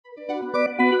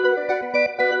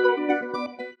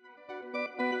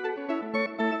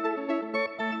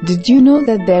Did you know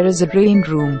that there is a rain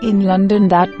room in London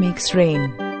that makes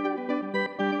rain?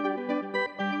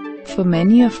 For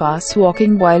many of us,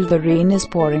 walking while the rain is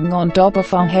pouring on top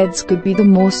of our heads could be the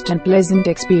most unpleasant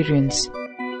experience.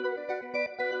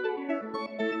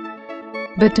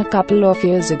 But a couple of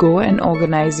years ago, an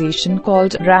organization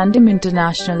called Random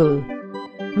International,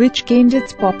 which gained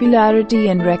its popularity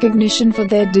and recognition for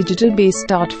their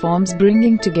digital-based art forms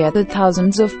bringing together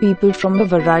thousands of people from a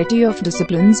variety of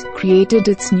disciplines, created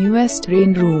its newest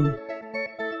rain room.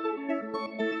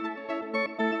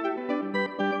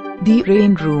 The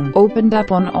Rain Room opened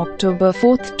up on October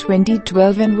 4,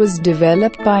 2012 and was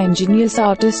developed by ingenious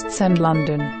artists in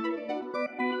London.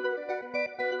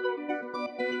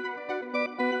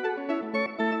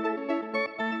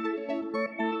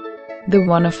 The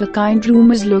one-of-a-kind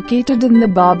room is located in the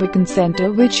Barbican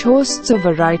Centre, which hosts a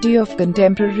variety of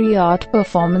contemporary art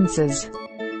performances.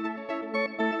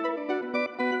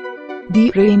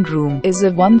 The Rain Room is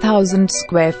a 1,000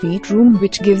 square feet room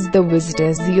which gives the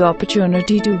visitors the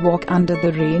opportunity to walk under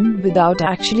the rain without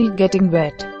actually getting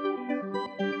wet.